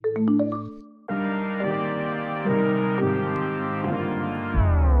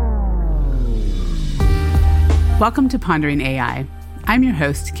Welcome to Pondering AI. I'm your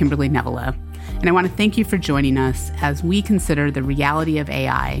host, Kimberly Nevela, and I want to thank you for joining us as we consider the reality of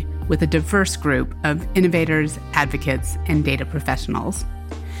AI with a diverse group of innovators, advocates, and data professionals.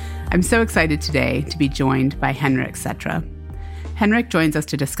 I'm so excited today to be joined by Henrik Sætre. Henrik joins us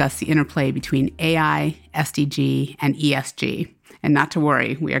to discuss the interplay between AI, SDG, and ESG. And not to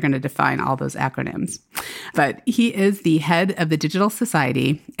worry, we are going to define all those acronyms. But he is the head of the Digital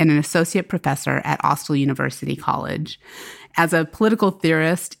Society and an associate professor at Austell University College. As a political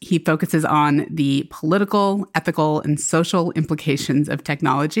theorist, he focuses on the political, ethical, and social implications of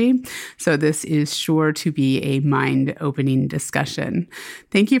technology. So this is sure to be a mind-opening discussion.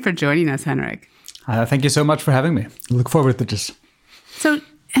 Thank you for joining us, Henrik. Thank you so much for having me. Look forward to this. So,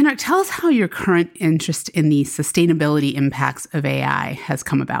 Henrik, tell us how your current interest in the sustainability impacts of AI has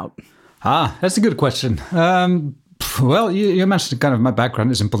come about. That's a good question. Well, you mentioned kind of my background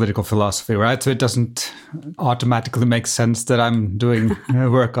is in political philosophy, right? So it doesn't automatically make sense that I'm doing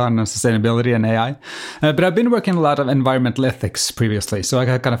work on sustainability and AI. But I've been working a lot of environmental ethics previously. So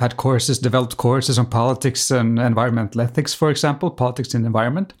I kind of had developed courses on politics and environmental ethics, for example, politics and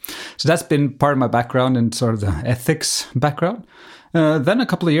environment. So that's been part of my background and sort of the ethics background. Then a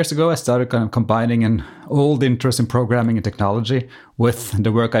couple of years ago, I started kind of combining an old interest in programming and technology with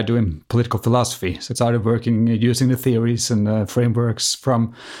the work I do in political philosophy. So I started working using the theories and frameworks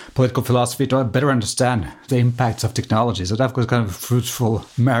from political philosophy to better understand the impacts of technology. So that was kind of a fruitful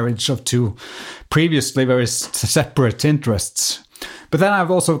marriage of two previously very separate interests. But then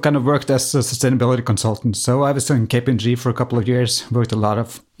I've also kind of worked as a sustainability consultant. So I was in KPMG for a couple of years, worked a lot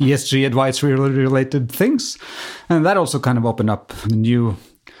of ESG advisory related things. And that also kind of opened up new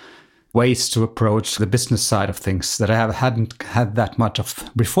ways to approach the business side of things that I hadn't had that much of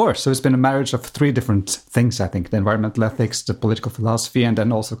before. So it's been a marriage of three different things, I think: the environmental ethics, the political philosophy, and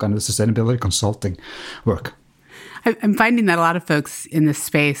then also kind of the sustainability consulting work. I'm finding that a lot of folks in this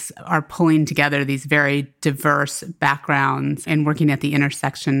space are pulling together these very diverse backgrounds and working at the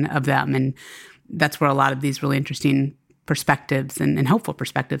intersection of them. And that's where a lot of these really interesting perspectives and helpful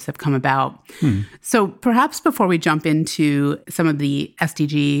perspectives have come about. So perhaps before we jump into some of the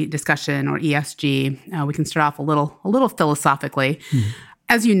SDG discussion or ESG, we can start off a little philosophically.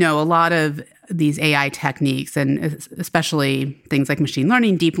 As you know, a lot of these AI techniques, and especially things like machine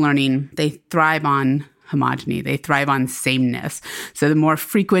learning, deep learning, they thrive on homogeny. They thrive on sameness. So the more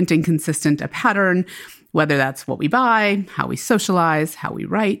frequent and consistent a pattern, whether that's what we buy, how we socialize, how we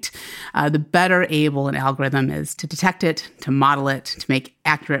write, the better able an algorithm is to detect it, to model it, to make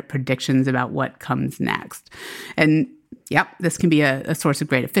accurate predictions about what comes next. And this can be a source of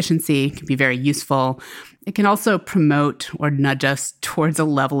great efficiency. It can be very useful. It can also promote or nudge us towards a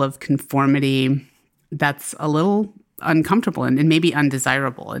level of conformity that's a little uncomfortable and maybe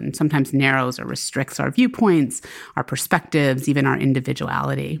undesirable, and sometimes narrows or restricts our viewpoints, our perspectives, even our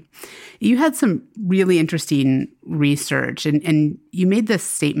individuality. You had some really interesting research, and you made this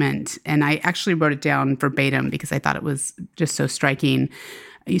statement, and I actually wrote it down verbatim because I thought it was just so striking.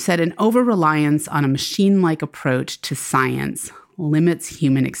 You said, an over-reliance on a machine-like approach to science limits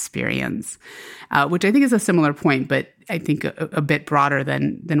human experience, which I think is a similar point, but I think a bit broader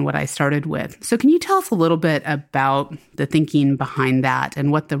than what I started with. So can you tell us a little bit about the thinking behind that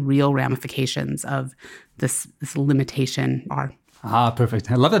and what the real ramifications of this limitation are?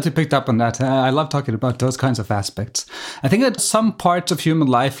 Perfect. I love that you picked up on that. I love talking about those kinds of aspects. I think that some parts of human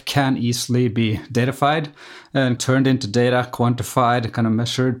life can easily be datafied and turned into data, quantified, kind of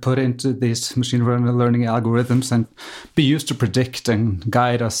measured, put into these machine learning algorithms and be used to predict and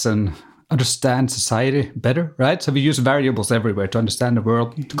guide us and understand society better, right? So we use variables everywhere to understand the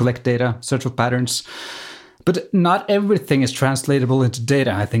world, to collect data, search for patterns. But not everything is translatable into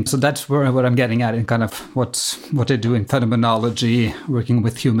data, I think. So that's what I'm getting at in kind of what I do in phenomenology, working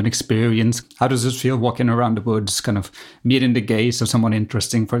with human experience. How does it feel walking around the woods, kind of meeting the gaze of someone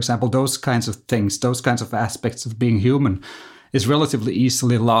interesting, for example? Those kinds of things, those kinds of aspects of being human is relatively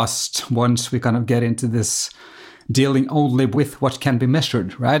easily lost once we kind of get into this dealing only with what can be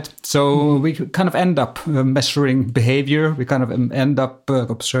measured, right? So we kind of end up measuring behavior. We kind of end up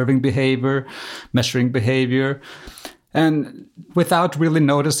observing behavior, measuring behavior. And without really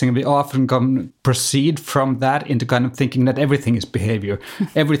noticing, we often proceed from that into kind of thinking that everything is behavior.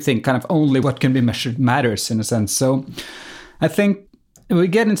 Everything, kind of only what can be measured matters in a sense. So I think we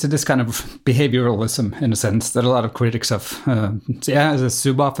get into this kind of behavioralism in a sense that a lot of critics of,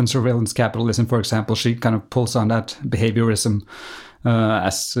 Zuboff and surveillance capitalism, for example, she kind of pulls on that behaviorism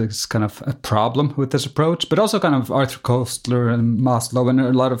as kind of a problem with this approach, but also kind of Arthur Koestler and Maslow and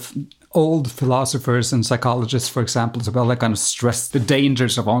a lot of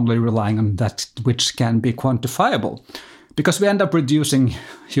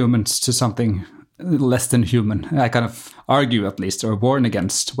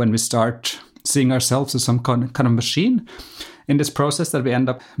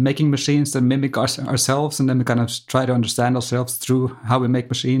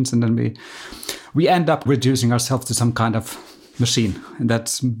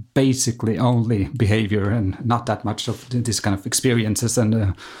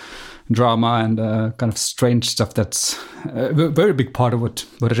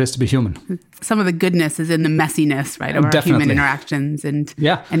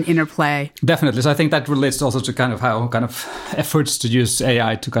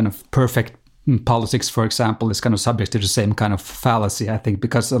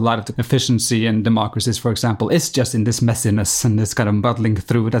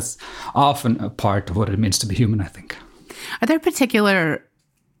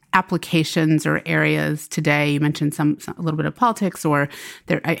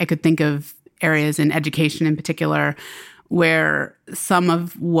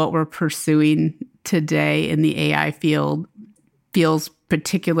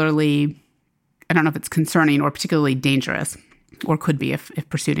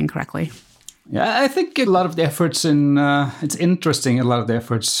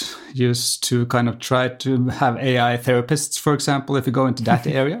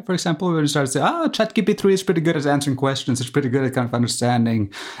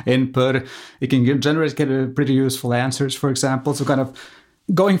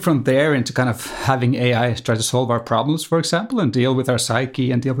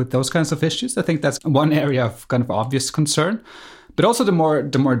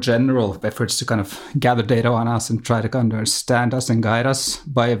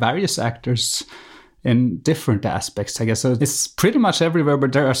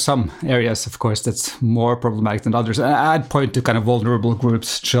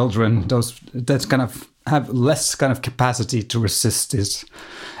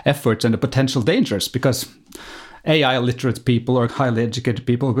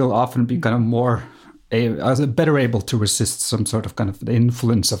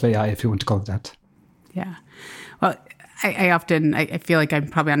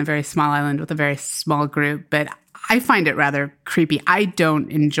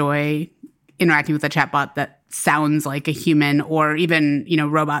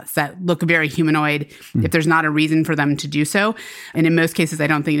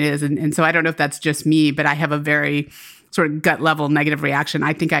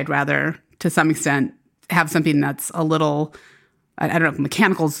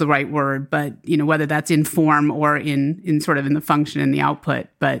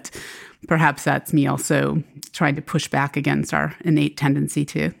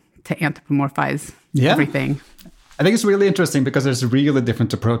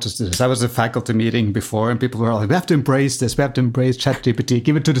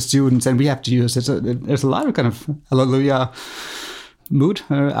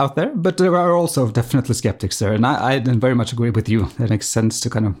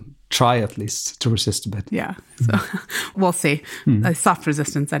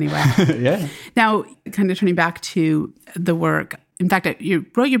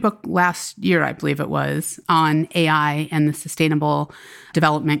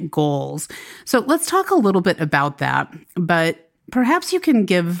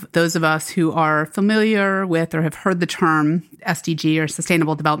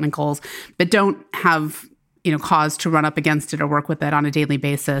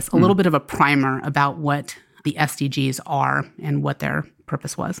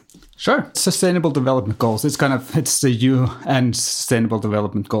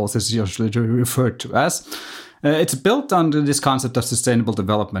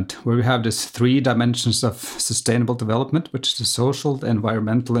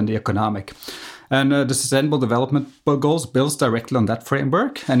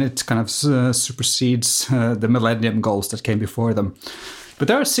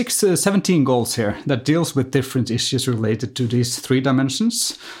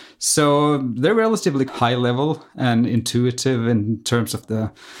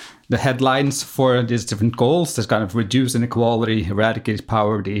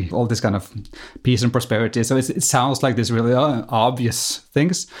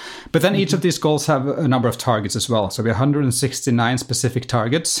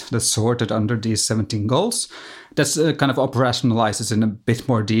That's kind of operationalizes in a bit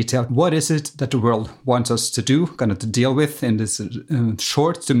more detail. What is it that the world wants us to do, kind of to deal with in this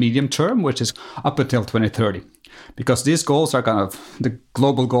short to medium term, which is up until 2030? Because these goals are kind of the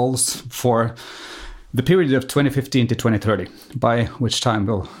global goals for the period of 2015 to 2030, by which time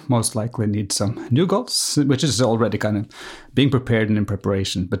we'll most likely need some new goals, which is already kind of being prepared and in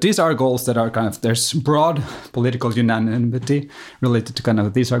preparation. But these are goals that are kind of, there's broad political unanimity related to kind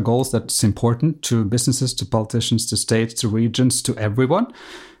of, these are goals that's important to businesses, to politicians, to states, to regions, to everyone.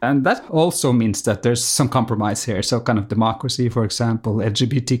 And that also means that there's some compromise here. So kind of democracy, for example,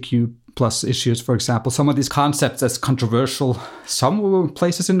 LGBTQ plus issues, for example, some of these concepts that's controversial, some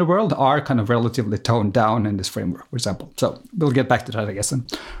places in the world are kind of relatively toned down in this framework, for example. So we'll get back to that, I guess,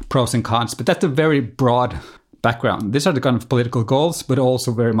 and pros and cons. But that's a very broad background. These are the kind of political goals, but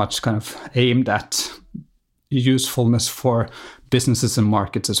also very much kind of aimed at usefulness for businesses and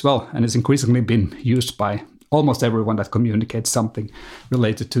markets as well. And it's increasingly been used by almost everyone that communicates something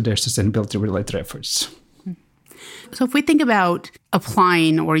related to their sustainability-related efforts. So if we think about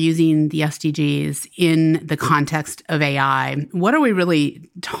applying or using the SDGs in the context of AI, what are we really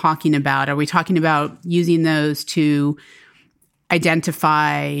talking about? Are we talking about using those to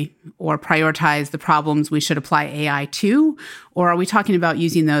identify or prioritize the problems we should apply AI to? Or are we talking about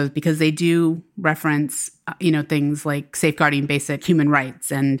using those because they do reference, things like safeguarding basic human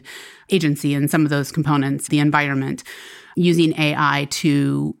rights and agency and some of those components, the environment, using AI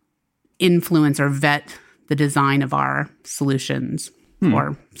to influence or vet the design of our solutions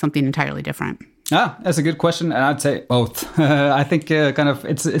or something entirely different? That's a good question, and I'd say both. I think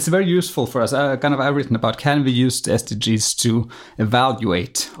it's very useful for us. I've written about, can we use the SDGs to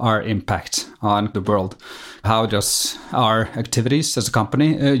evaluate our impact on the world? How does our activities as a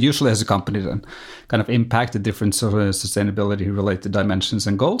company, usually as a company, then kind of impact the different sort of sustainability-related dimensions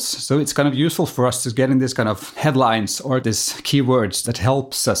and goals? So it's kind of useful for us to get in these kind of headlines or these keywords that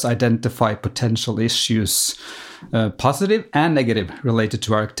helps us identify potential issues, positive and negative, related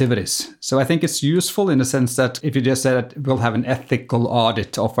to our activities. So I think it's useful in the sense that if you just say that we'll have an ethical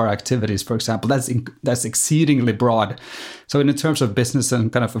audit of our activities, for example, that's exceedingly broad. So in terms of business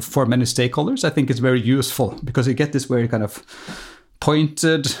and kind of for many stakeholders, I think it's very useful because you get this very kind of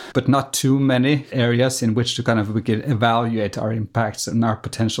pointed, but not too many areas in which to kind of we can evaluate our impacts and our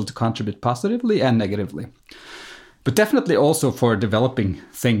potential to contribute positively and negatively. But definitely also for developing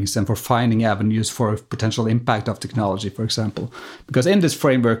things and for finding avenues for potential impact of technology, for example. Because in this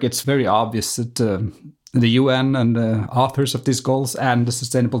framework, it's very obvious that the UN and the authors of these goals and the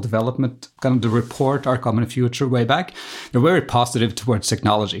Sustainable Development, kind of the report, Our Common Future, way back, they're very positive towards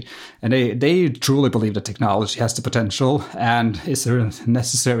technology. And they truly believe that technology has the potential and is a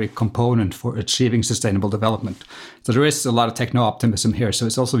necessary component for achieving sustainable development. So there is a lot of techno-optimism here. So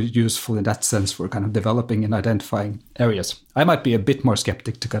it's also useful in that sense for kind of developing and identifying areas. I might be a bit more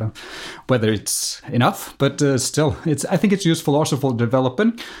skeptic to kind of whether it's enough, but still, I think it's useful also for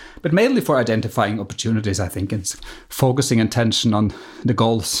development, but mainly for identifying opportunities, I think. It's focusing attention on the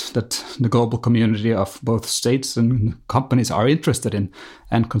goals that the global community of both states and companies are interested in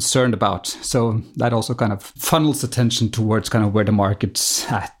and concerned about. So that also kind of funnels attention towards kind of where the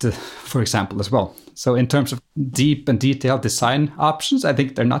market's at, for example, as well. So in terms of deep and detailed design options, I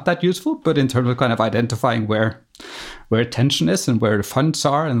think they're not that useful, but in terms of kind of identifying where attention is and where the funds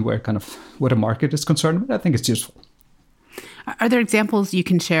are and where kind of what a market is concerned with, I think it's useful. Are there examples you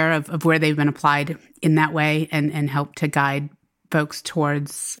can share of where they've been applied in that way and help to guide folks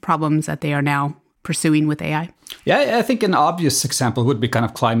towards problems that they are now pursuing with AI? Yeah, I think an obvious example would be kind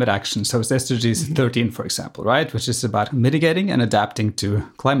of climate action. So it's SDGs 13, for example, right? Which is about mitigating and adapting to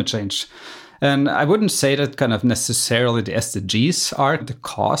climate change. And I wouldn't say that kind of necessarily the SDGs are the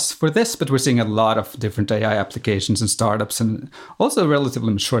cause for this, but we're seeing a lot of different AI applications and startups and also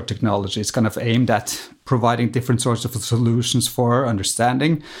relatively mature technology. It's kind of aimed at providing different sorts of solutions for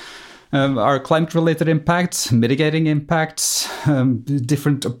understanding our climate-related impacts, mitigating impacts,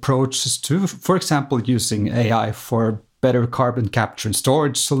 different approaches to, for example, using AI for better carbon capture and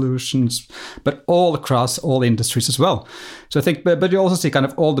storage solutions, but all across all industries as well. So I think, but you also see kind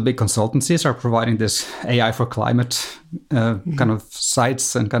of all the big consultancies are providing this AI for climate kind of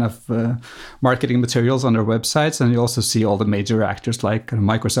sites and kind of marketing materials on their websites. And you also see all the major actors like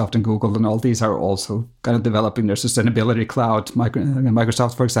Microsoft and Google and all these are also kind of developing their sustainability cloud,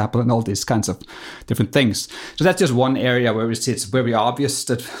 Microsoft, for example, and all these kinds of different things. So that's just one area where we see it's very obvious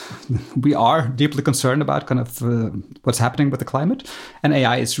that we are deeply concerned about kind of what's happening with the climate. And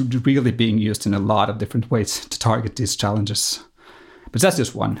AI is really being used in a lot of different ways to target these challenges. But that's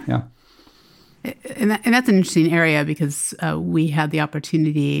just one, yeah. And that's an interesting area because we had the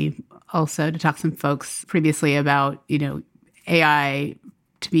opportunity also to talk to some folks previously about, AI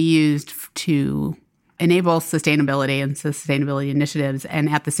to be used to enable sustainability and sustainability initiatives. And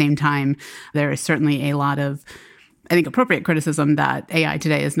at the same time, there is certainly a lot of, I think, appropriate criticism that AI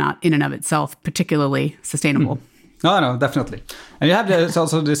today is not in and of itself particularly sustainable. No, definitely. And you have it's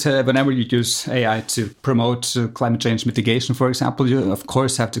also this, whenever you use AI to promote climate change mitigation, for example, you of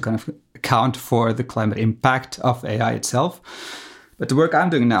course have to kind of account for the climate impact of AI itself. But the work I'm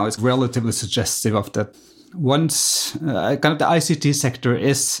doing now is relatively suggestive of that. Once kind of the ICT sector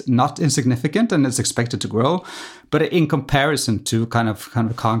is not insignificant and it's expected to grow, but in comparison to kind of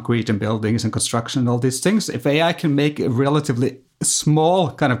concrete and buildings and construction and all these things, if AI can make a relatively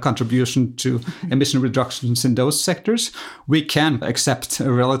small kind of contribution to emission reductions in those sectors, we can accept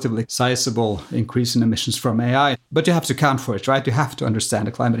a relatively sizable increase in emissions from AI. But you have to account for it, right? You have to understand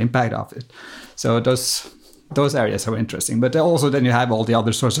the climate impact of it. So those areas are interesting. But also then you have all the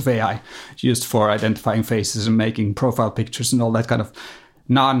other sorts of AI used for identifying faces and making profile pictures and all that kind of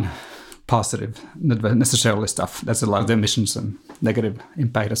non-positive, not necessarily stuff. That's a lot of the emissions and negative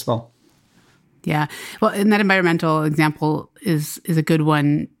impact as well. Yeah. Well, and that environmental example is a good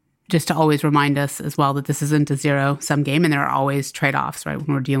one, just to always remind us as well that this isn't a zero-sum game, and there are always trade-offs, right, when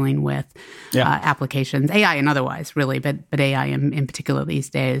we're dealing with applications, AI and otherwise, really, but AI in particular these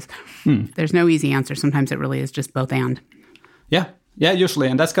days. There's no easy answer. Sometimes it really is just both and. Yeah, usually.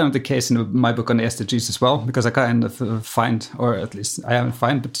 And that's kind of the case in my book on the SDGs as well, because I kind of find, or at least I haven't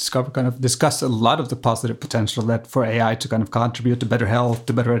found, but discuss a lot of the positive potential that for AI to kind of contribute to better health,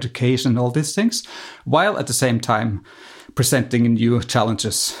 to better education, all these things, while at the same time presenting new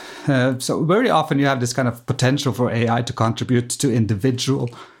challenges. So very often you have this kind of potential for AI to contribute to individual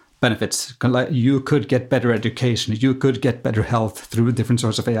benefits. You could get better education, you could get better health through different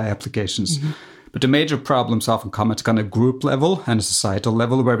sorts of AI applications. Mm-hmm. But the major problems often come at kind of group level and a societal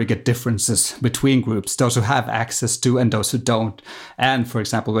level, where we get differences between groups, those who have access to and those who don't. And for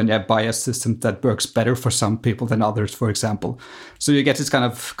example, when you have bias systems that works better for some people than others, for example. So you get this kind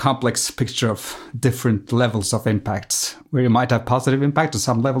of complex picture of different levels of impacts, where you might have positive impact on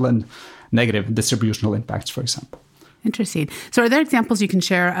some level and negative distributional impacts, for example. Interesting. So are there examples you can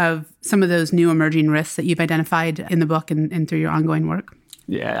share of some of those new emerging risks that you've identified in the book and through your ongoing work?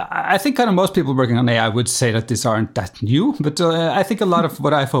 Yeah, I think kind of most people working on AI would say that these aren't that new, but I think a lot of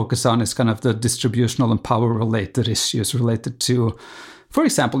what I focus on is kind of the distributional and power-related issues related to, for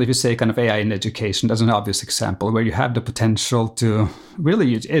example, if you say kind of AI in education, that's an obvious example where you have the potential to really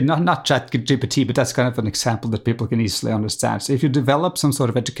use, not ChatGPT, but that's kind of an example that people can easily understand. So if you develop some sort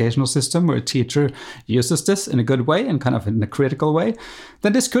of educational system where a teacher uses this in a good way and kind of in a critical way,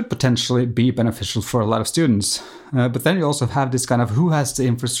 then this could potentially be beneficial for a lot of students. But then you also have this kind of who has the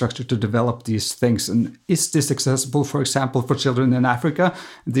infrastructure to develop these things, and is this accessible, for example, for children in Africa,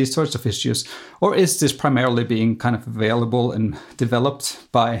 these sorts of issues, or is this primarily being kind of available and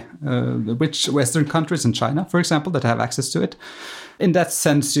developed by rich Western countries and China, for example, that have access to it? In that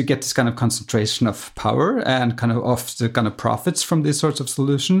sense, you get this kind of concentration of power and kind of the kind of profits from these sorts of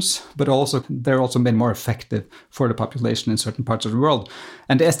solutions, but also they're also made more effective for the population in certain parts of the world.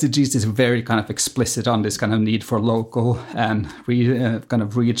 And the SDGs is very kind of explicit on this kind of need for local and kind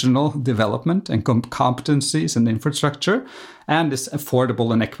of regional development and competencies and infrastructure, and this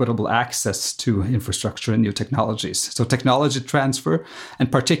affordable and equitable access to infrastructure and new technologies. So technology transfer,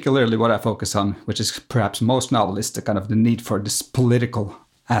 and particularly what I focus on, which is perhaps most novel, is the kind of the need for this political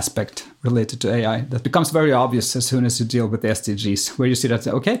aspect related to AI that becomes very obvious as soon as you deal with the SDGs, where you see that,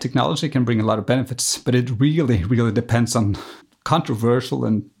 okay, technology can bring a lot of benefits, but it really, really depends on controversial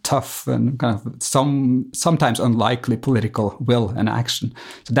and tough and kind of sometimes unlikely political will and action.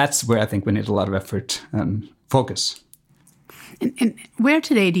 So that's where I think we need a lot of effort and focus. And where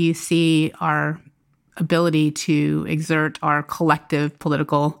today do you see our ability to exert our collective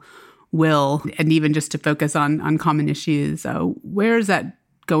political will, and even just to focus on common issues? Where is that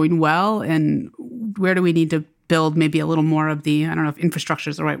going well, and where do we need to build maybe a little more of the, I don't know if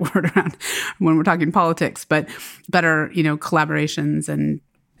infrastructure is the right word around when we're talking politics, but better, collaborations and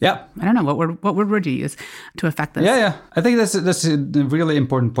yeah, I don't know what word would you use to affect this? Yeah. I think that's a really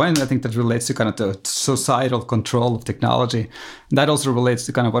important point. I think that relates to kind of the societal control of technology. And that also relates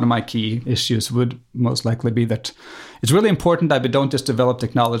to kind of one of my key issues would most likely be that it's really important that we don't just develop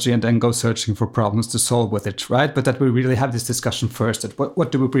technology and then go searching for problems to solve with it, right? But that we really have this discussion first. That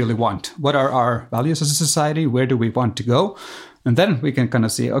what do we really want? What are our values as a society? Where do we want to go? And then we can kind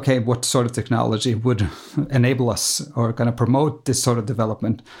of see, okay, what sort of technology would enable us or kind of promote this sort of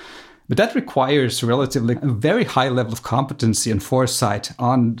development. But that requires relatively a very high level of competency and foresight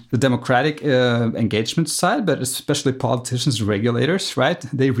on the democratic engagement side, but especially politicians and regulators, right?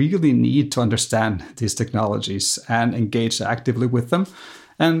 They really need to understand these technologies and engage actively with them.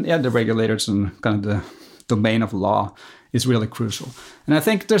 And the regulators and kind of the domain of law is really crucial. And I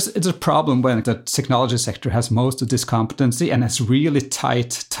think it's a problem when the technology sector has most of this competency and has really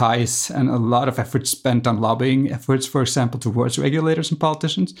tight ties and a lot of effort spent on lobbying efforts, for example, towards regulators and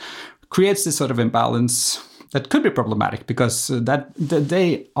politicians, creates this sort of imbalance that could be problematic because that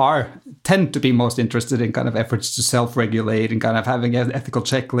they tend to be most interested in kind of efforts to self-regulate and kind of having an ethical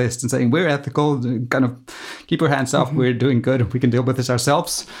checklist and saying we're ethical, kind of keep your hands off, we're doing good, we can deal with this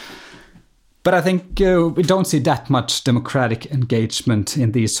ourselves. But I think we don't see that much democratic engagement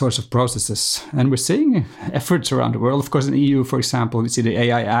in these sorts of processes. And we're seeing efforts around the world. Of course, in the EU, for example, we see the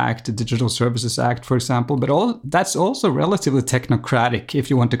AI Act, the Digital Services Act, for example. But that's also relatively technocratic if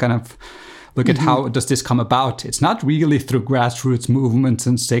you want to kind of look at how does this come about. It's not really through grassroots movements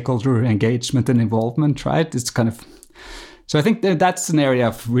and stakeholder engagement and involvement, right? It's kind of... So I think that's an area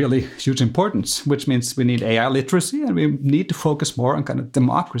of really huge importance, which means we need AI literacy and we need to focus more on kind of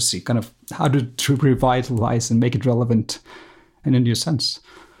democracy, kind of how to revitalize and make it relevant in a new sense.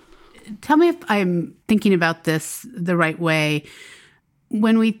 Tell me if I'm thinking about this the right way.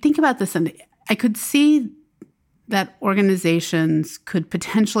 When we think about this, and I could see that organizations could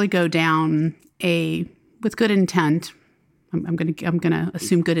potentially go down with good intent, I'm going to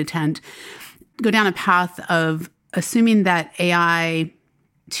assume good intent, go down a path of assuming that AI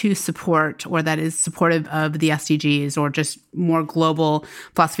to support or that is supportive of the SDGs or just more global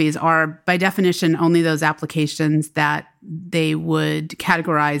philosophies are by definition only those applications that they would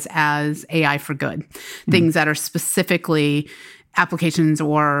categorize as AI for good, things that are specifically applications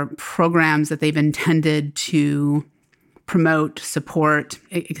or programs that they've intended to promote, support,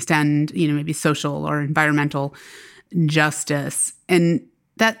 extend, maybe social or environmental justice. And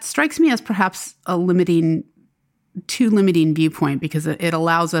that strikes me as perhaps too limiting viewpoint because it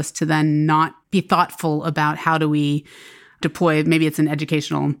allows us to then not be thoughtful about how do we deploy, maybe it's an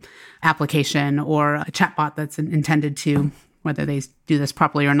educational application or a chatbot that's intended to, whether they do this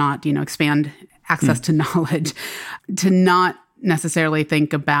properly or not, expand access to knowledge, to not necessarily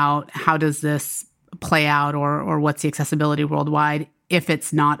think about how does this play out or what's the accessibility worldwide if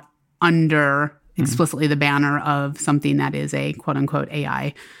it's not under explicitly the banner of something that is a quote unquote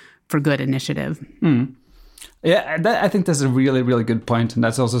AI for good initiative. Yeah, I think that's a really, really good point. And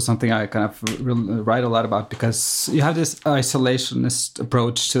that's also something I kind of write a lot about because you have this isolationist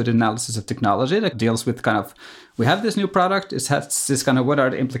approach to the analysis of technology that deals with kind of, we have this new product, it has this kind of, what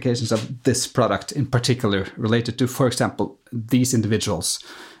are the implications of this product in particular related to, for example, these individuals.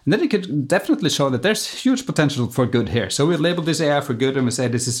 And then you could definitely show that there's huge potential for good here. So we label this AI for good and we say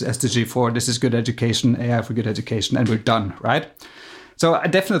this is SDG 4, this is good education, AI for good education, and we're done, right? So I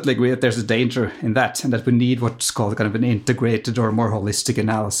definitely agree that there's a danger in that and that we need what's called kind of an integrated or more holistic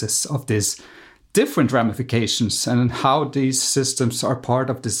analysis of these different ramifications and how these systems are part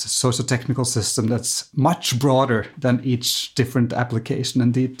of this socio-technical system that's much broader than each different application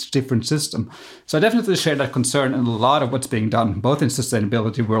and each different system. So I definitely share that concern and a lot of what's being done, both in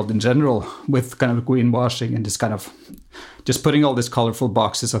sustainability world in general, with kind of greenwashing and this kind of just putting all these colorful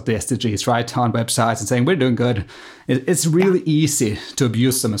boxes of the SDGs right on websites and saying we're doing good. It's really easy to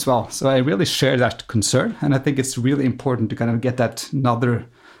abuse them as well. So I really share that concern. And I think it's really important to kind of get that another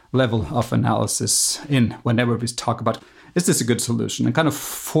level of analysis in whenever we talk about, is this a good solution? And kind of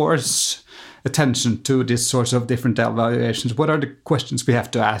force attention to these sorts of different evaluations. What are the questions we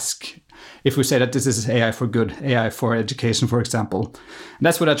have to ask if we say that this is AI for good, AI for education, for example? And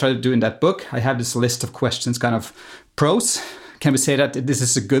that's what I try to do in that book. I have this list of questions, kind of pros. Can we say that this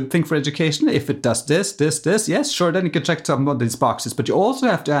is a good thing for education? If it does this, yes, sure, then you can check some of these boxes. But you also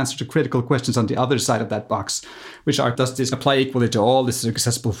have to answer the critical questions on the other side of that box, which are, does this apply equally to all? This is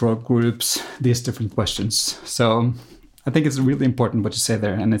accessible for all groups, these different questions. So I think it's really important what you say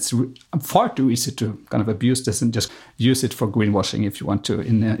there. And it's far too easy to kind of abuse this and just use it for greenwashing if you want to,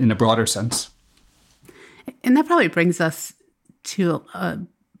 in a broader sense. And that probably brings us to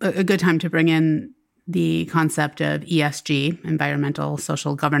a good time to bring in the concept of ESG, environmental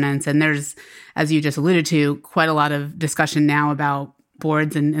social governance. And there's, as you just alluded to, quite a lot of discussion now about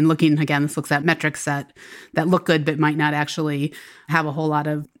boards and looking, again, this looks at metrics that look good but might not actually have a whole lot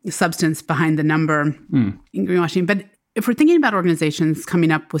of substance behind the number in greenwashing. But if we're thinking about organizations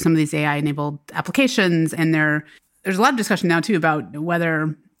coming up with some of these AI-enabled applications, and there's a lot of discussion now, too, about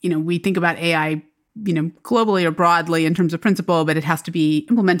whether, we think about AI globally or broadly in terms of principle, but it has to be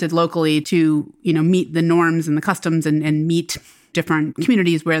implemented locally to, meet the norms and the customs and meet different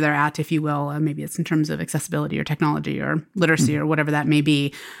communities where they're at, if you will. Maybe it's in terms of accessibility or technology or literacy or whatever that may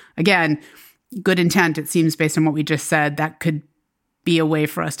be. Again, good intent, it seems, based on what we just said, that could be a way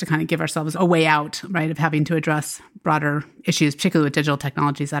for us to kind of give ourselves a way out, right, of having to address broader issues, particularly with digital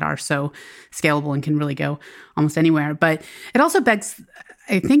technologies that are so scalable and can really go almost anywhere. But it also begs,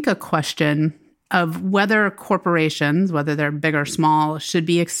 I think, a question of whether corporations, whether they're big or small, should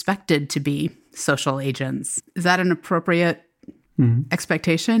be expected to be social agents. Is that an appropriate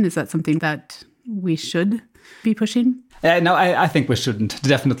expectation? Is that something that we should be pushing? No, I think we shouldn't.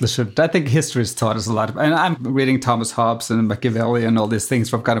 Definitely shouldn't. I think history has taught us a lot. And I'm reading Thomas Hobbes and Machiavelli and all these things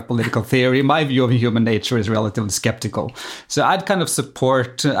from kind of political theory. My view of human nature is relatively skeptical. So I'd kind of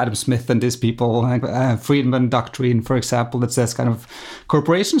support Adam Smith and these people, Friedman doctrine, for example, that says kind of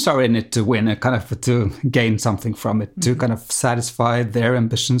corporations are in it to win, kind of to gain something from it, to kind of satisfy their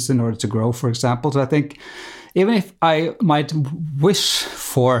ambitions in order to grow, for example. So I think even if I might wish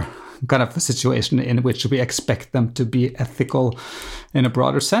for kind of a situation in which we expect them to be ethical in a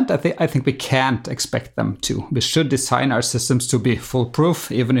broader sense, I think we can't expect them to. We should design our systems to be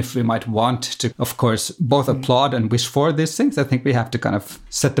foolproof, even if we might want to, of course, both applaud and wish for these things. I think we have to kind of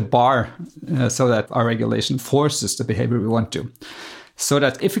set the bar so that our regulation forces the behavior we want to. So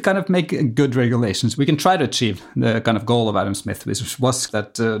that if we kind of make good regulations, we can try to achieve the kind of goal of Adam Smith, which was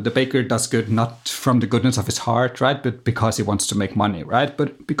that the baker does good not from the goodness of his heart, right, but because he wants to make money, right?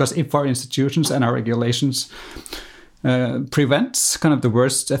 But because if our institutions and our regulations prevents kind of the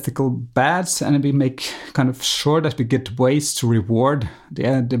worst ethical bads, and we make kind of sure that we get ways to reward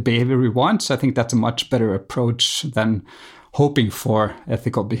the behavior we want, so I think that's a much better approach than hoping for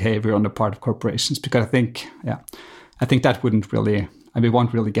ethical behavior on the part of corporations, because I think that wouldn't really, and we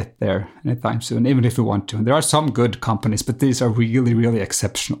won't really get there anytime soon, even if we want to. And there are some good companies, but these are really, really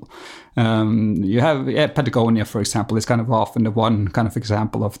exceptional. You have Patagonia, for example, is kind of often the one kind of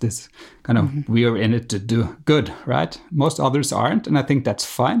example of this kind of we are in it to do good, right? Most others aren't, and I think that's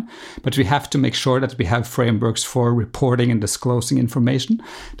fine. But we have to make sure that we have frameworks for reporting and disclosing information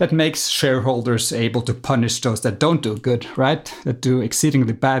that makes shareholders able to punish those that don't do good, right? That do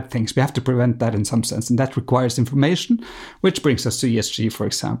exceedingly bad things. We have to prevent that in some sense, and that requires information, which brings us to ESG, for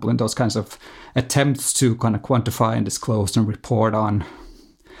example, and those kinds of attempts to kind of quantify and disclose and report on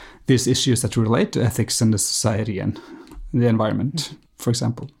these issues that relate to ethics in the society and the environment, for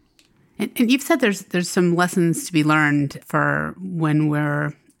example. And you've said there's some lessons to be learned for when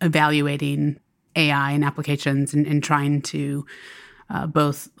we're evaluating AI and applications and trying to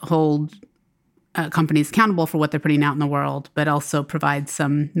both hold companies accountable for what they're putting out in the world, but also provide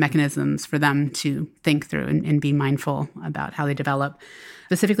some mechanisms for them to think through and be mindful about how they develop,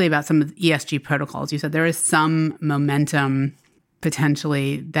 specifically about some of the ESG protocols. You said there is some momentum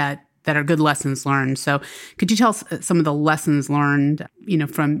potentially that are good lessons learned. So could you tell us some of the lessons learned,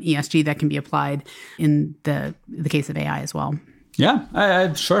 from ESG that can be applied in the case of AI as well?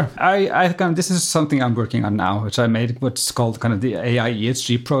 Yeah, sure. I kind of, this is something I'm working on now, which I made what's called kind of the AI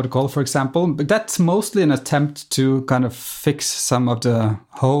ESG protocol, for example. But that's mostly an attempt to kind of fix some of the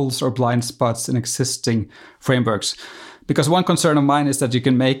holes or blind spots in existing frameworks. Because one concern of mine is that you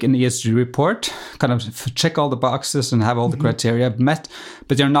can make an ESG report, kind of check all the boxes and have all the criteria met,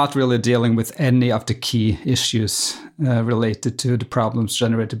 but you're not really dealing with any of the key issues related to the problems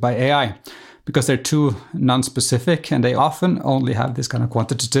generated by AI. Because they're too non-specific, and they often only have this kind of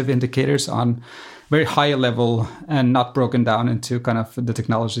quantitative indicators on very high level and not broken down into kind of the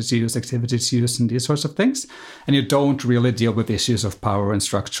technologies used, activities used, and these sorts of things. And you don't really deal with issues of power and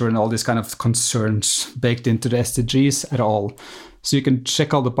structure and all these kind of concerns baked into the SDGs at all. So you can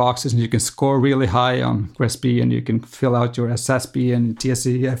check all the boxes and you can score really high on GRESB, and you can fill out your SASB and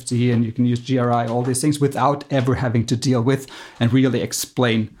TCFD, and you can use GRI, all these things without ever having to deal with and really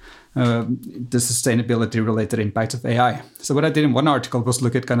explain the sustainability related impacts of AI. So what I did in one article was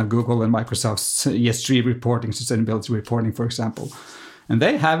look at kind of Google and Microsoft's ESG reporting, sustainability reporting, for example. And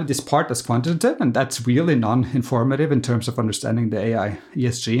they have this part that's quantitative, and that's really non-informative in terms of understanding the AI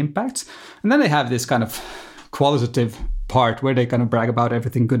ESG impacts. And then they have this kind of qualitative part where they kind of brag about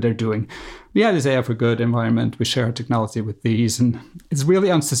everything good they're doing. We have this AI for good environment. We share our technology with these, and it's really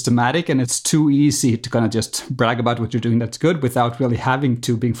unsystematic, and it's too easy to kind of just brag about what you're doing that's good without really having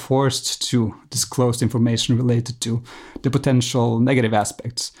to being forced to disclose information related to the potential negative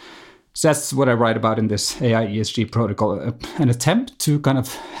aspects. So that's what I write about in this AI ESG protocol, an attempt to kind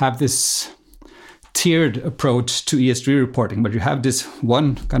of have this tiered approach to ESG reporting, but you have this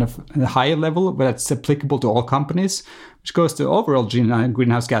one kind of higher level that's applicable to all companies, which goes to overall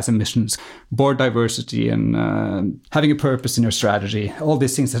greenhouse gas emissions, board diversity, and having a purpose in your strategy. All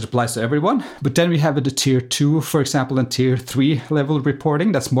these things that applies to everyone. But then we have the tier 2, for example, and tier 3 level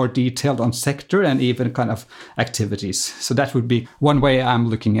reporting that's more detailed on sector and even kind of activities. So that would be one way I'm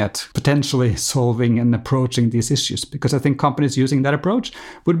looking at potentially solving and approaching these issues, because I think companies using that approach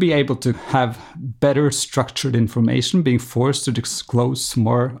would be able to have better structured information, being forced to disclose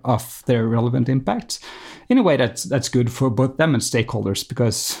more of their relevant impacts in a way that's good for both them and stakeholders,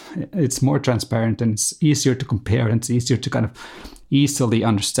 because it's more transparent and it's easier to compare and it's easier to kind of easily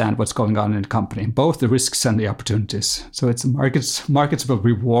understand what's going on in the company, both the risks and the opportunities. So it's markets will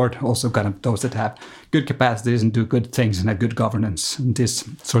reward also kind of those that have good capacities and do good things and have good governance and these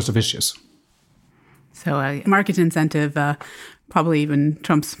sorts of issues. So a market incentive probably even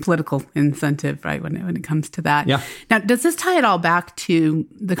trumps political incentive, right, when it comes to that. Yeah. Now, does this tie it all back to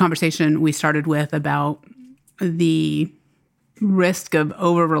the conversation we started with about the risk of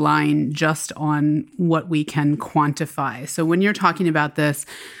over-relying just on what we can quantify? So when you're talking about this,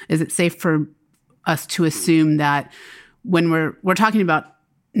 is it safe for us to assume that when we're talking about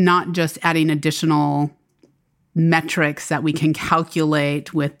not just adding additional metrics that we can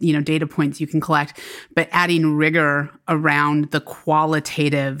calculate with, data points you can collect, but adding rigor around the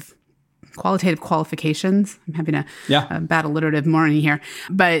qualitative qualifications? I'm having a bad alliterative morning here,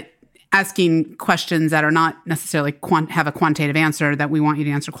 but asking questions that are not necessarily have a quantitative answer that we want you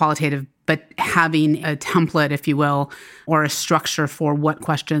to answer qualitative, but having a template, if you will, or a structure for what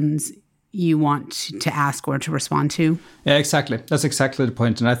questions you want to ask or to respond to? Yeah, exactly. That's exactly the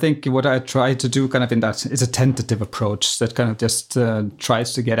point. And I think what I try to do kind of in that is a tentative approach that kind of just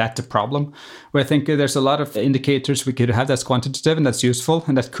tries to get at the problem, where I think there's a lot of indicators we could have that's quantitative and that's useful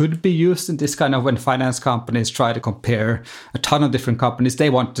and that could be used in this kind of when finance companies try to compare a ton of different companies. They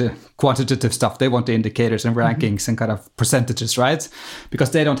want the quantitative stuff. They want the indicators and rankings and kind of percentages, right?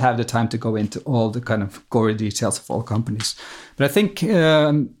 Because they don't have the time to go into all the kind of gory details of all companies. But I think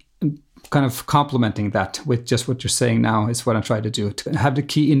kind of complementing that with just what you're saying now is what I'm trying to do, to have the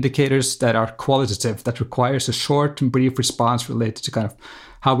key indicators that are qualitative, that requires a short and brief response related to kind of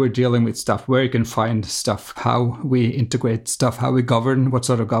how we're dealing with stuff, where you can find stuff, how we integrate stuff, how we govern, what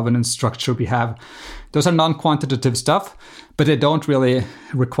sort of governance structure we have. Those are non-quantitative stuff, but they don't really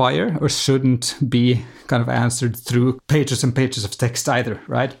require or shouldn't be kind of answered through pages and pages of text either,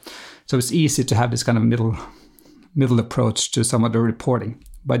 right? So it's easy to have this kind of middle approach to some of the reporting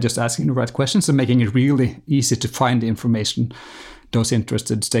by just asking the right questions and making it really easy to find the information those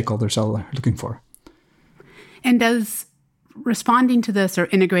interested stakeholders are looking for. And does responding to this or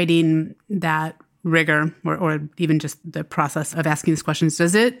integrating that rigor or even just the process of asking these questions,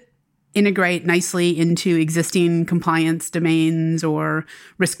 does it integrate nicely into existing compliance domains or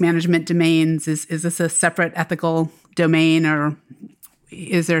risk management domains? Is this a separate ethical domain, or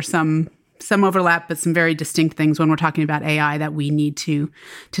is there some overlap, but some very distinct things when we're talking about AI that we need to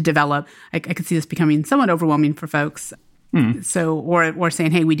develop? I could see this becoming somewhat overwhelming for folks. So, or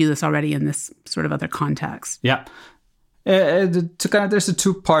saying, hey, we do this already in this sort of other context. Yeah. There's the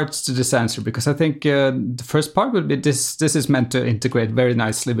two parts to this answer, because I think the first part would be this is meant to integrate very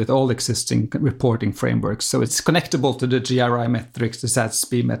nicely with all existing reporting frameworks. So it's connectable to the GRI metrics, the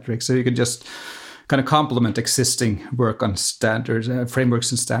SASB metrics. So you can just kind of complement existing work on standards,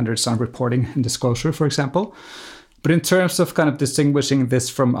 frameworks and standards on reporting and disclosure, for example. But in terms of kind of distinguishing this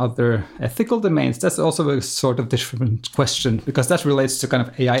from other ethical domains, that's also a sort of different question, because that relates to kind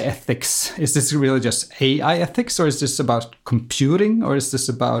of AI ethics. Is this really just AI ethics, or is this about computing, or is this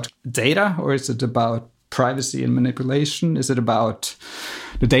about data, or is it about privacy and manipulation? Is it about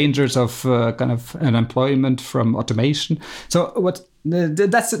the dangers of kind of unemployment from automation? So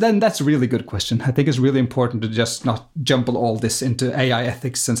that's a really good question. I think it's really important to just not jumble all this into AI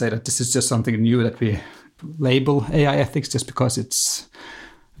ethics and say that this is just something new that we label AI ethics just because it's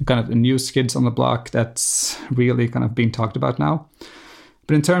kind of the new kids on the block that's really kind of being talked about now.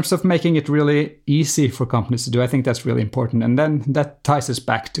 But in terms of making it really easy for companies to do, I think that's really important. And then that ties us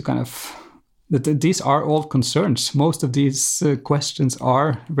back to kind of that these are all concerns. Most of these questions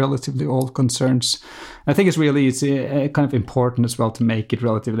are relatively old concerns. I think it's really kind of important as well to make it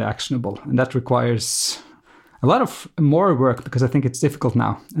relatively actionable. And that requires a lot of more work, because I think it's difficult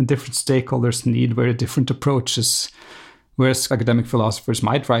now, and different stakeholders need very different approaches. Whereas academic philosophers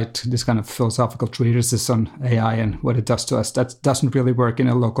might write this kind of philosophical treatises on AI and what it does to us, that doesn't really work in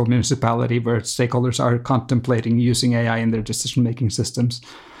a local municipality where stakeholders are contemplating using AI in their decision-making systems.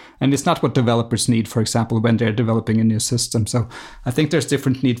 And it's not what developers need, for example, when they're developing a new system. So I think there's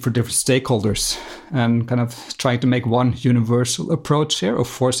different need for different stakeholders, and kind of trying to make one universal approach here, or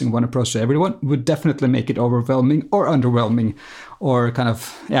forcing one approach to everyone, would definitely make it overwhelming or underwhelming, or kind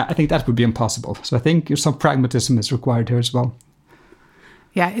of, I think that would be impossible. So I think some pragmatism is required here as well.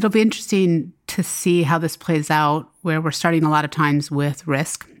 Yeah, it'll be interesting to see how this plays out, where we're starting a lot of times with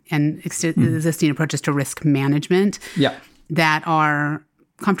risk and existing approaches to risk management that are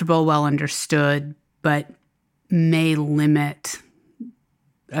comfortable, well understood, but may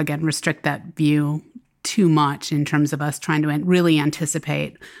restrict that view too much in terms of us trying to really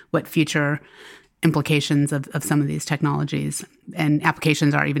anticipate what future implications of some of these technologies and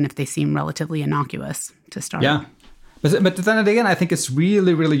applications are, even if they seem relatively innocuous to start. Yeah. But then again, I think it's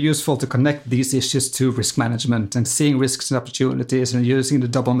really, really useful to connect these issues to risk management and seeing risks and opportunities and using the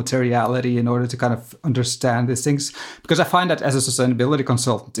double materiality in order to kind of understand these things. Because I find that as a sustainability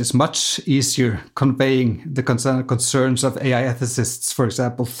consultant, it's much easier conveying the concerns of AI ethicists, for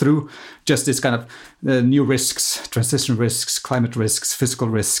example, through just this kind of new risks, transition risks, climate risks, physical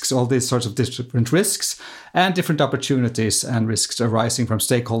risks, all these sorts of different risks and different opportunities and risks arising from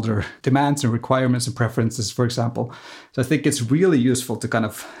stakeholder demands and requirements and preferences, for example. So I think it's really useful to kind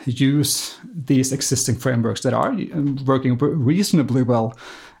of use these existing frameworks that are working reasonably well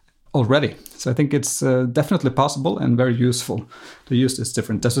already. So I think it's definitely possible and very useful to use this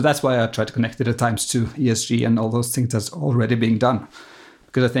different. So that's why I try to connect it at times to ESG and all those things that's already being done.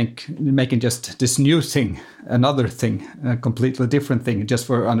 Because I think making just this new thing, another thing, a completely different thing, just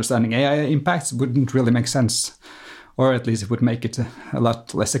for understanding AI impacts wouldn't really make sense. Or at least it would make it a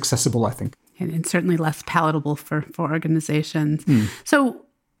lot less accessible, I think. And certainly less palatable for organizations. So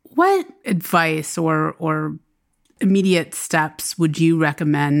what advice or immediate steps would you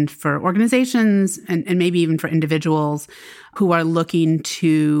recommend for organizations and maybe even for individuals who are looking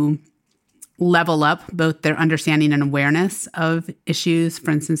to level up both their understanding and awareness of issues, for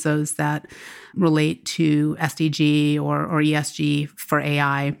instance, those that relate to SDG or ESG for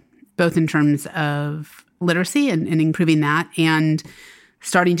AI, both in terms of literacy and improving that, and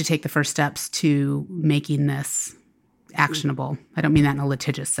starting to take the first steps to making this actionable? I don't mean that in a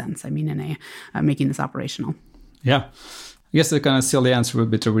litigious sense. I mean in a making this operational. Yeah. I guess the kind of silly answer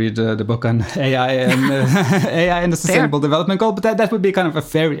would be to read the book on AI and AI and the Sustainable Development Goal, but that would be kind of a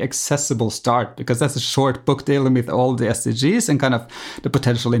very accessible start, because that's a short book dealing with all the SDGs and kind of the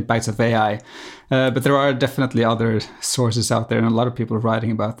potential impacts of AI. But there are definitely other sources out there, and a lot of people are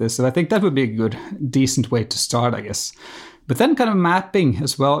writing about this. So I think that would be a good, decent way to start, I guess. But then kind of mapping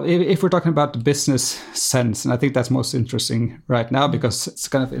as well, if we're talking about the business sense, and I think that's most interesting right now, because it's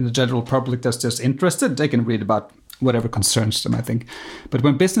kind of in the general public that's just interested, they can read about whatever concerns them, I think. But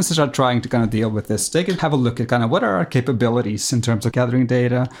when businesses are trying to kind of deal with this, they can have a look at kind of what are our capabilities in terms of gathering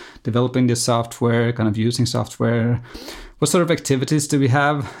data, developing this software, kind of using software, what sort of activities do we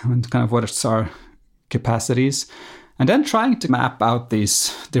have, and kind of what are our capacities, and then trying to map out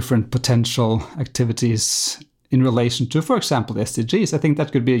these different potential activities in relation to, for example, the SDGs. I think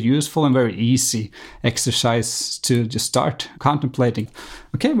that could be a useful and very easy exercise to just start contemplating.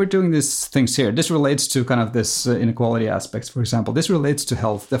 Okay, we're doing these things here. This relates to kind of this inequality aspects, for example. This relates to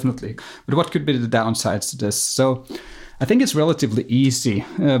health, definitely. But what could be the downsides to this? So I think it's relatively easy,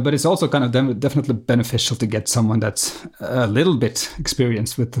 but it's also kind of definitely beneficial to get someone that's a little bit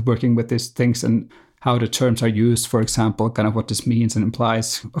experienced with working with these things and how the terms are used, for example, kind of what this means and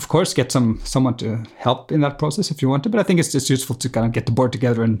implies. Of course, get someone to help in that process if you want to, but I think it's just useful to kind of get the board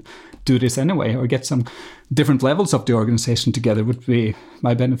together and do this anyway, or get some different levels of the organization together would be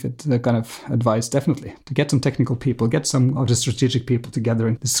my benefit, the kind of advice, definitely. To get some technical people, get some of the strategic people together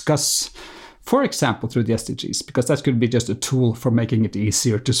and discuss, for example, through the SDGs, because that could be just a tool for making it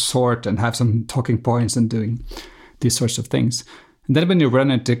easier to sort and have some talking points and doing these sorts of things. And then when you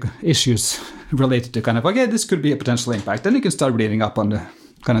run into issues related to kind of, okay, this could be a potential impact, then you can start reading up on the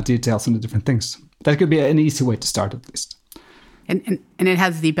kind of details and the different things. That could be an easy way to start, at least. And it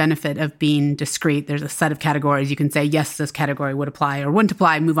has the benefit of being discrete. There's a set of categories. You can say, yes, this category would apply or wouldn't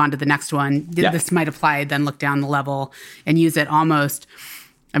apply, move on to the next one. Yeah. This might apply, then look down the level and use it almost,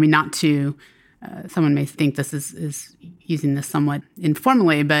 I mean, not to, someone may think this is using this somewhat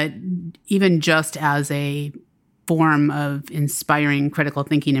informally, but even just as a form of inspiring critical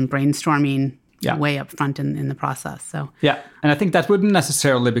thinking and brainstorming way up front in the process. So and I think that wouldn't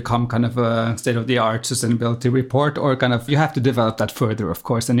necessarily become kind of a state-of-the-art sustainability report, or kind of, you have to develop that further, of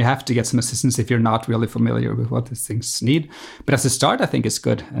course, and you have to get some assistance if you're not really familiar with what these things need. But as a start, I think it's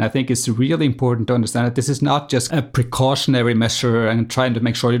good. And I think it's really important to understand that this is not just a precautionary measure and trying to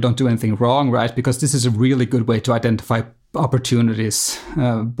make sure you don't do anything wrong, right? Because this is a really good way to identify opportunities,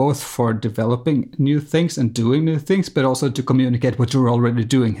 both for developing new things and doing new things, but also to communicate what you're already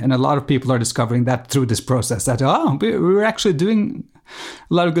doing. And a lot of people are discovering that through this process, that, we were actually doing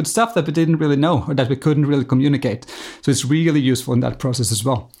a lot of good stuff that we didn't really know or that we couldn't really communicate. So it's really useful in that process as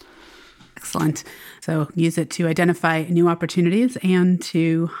well. Excellent. So use it to identify new opportunities and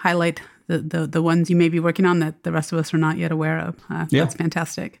to highlight the ones you may be working on that the rest of us are not yet aware of. That's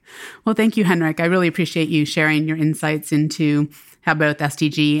fantastic. Well, thank you, Henrik. I really appreciate you sharing your insights into how both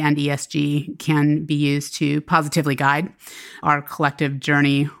SDG and ESG can be used to positively guide our collective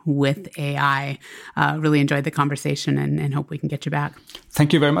journey with AI. Really enjoyed the conversation and hope we can get you back.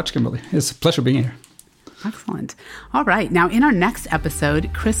 Thank you very much, Kimberly. It's a pleasure being here. Excellent. All right. Now, in our next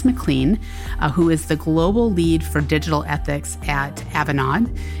episode, Chris McLean, who is the global lead for digital ethics at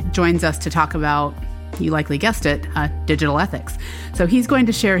Avanade, joins us to talk about, you likely guessed it, digital ethics. So he's going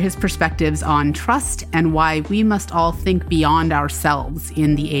to share his perspectives on trust and why we must all think beyond ourselves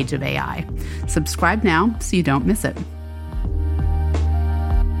in the age of AI. Subscribe now so you don't miss it.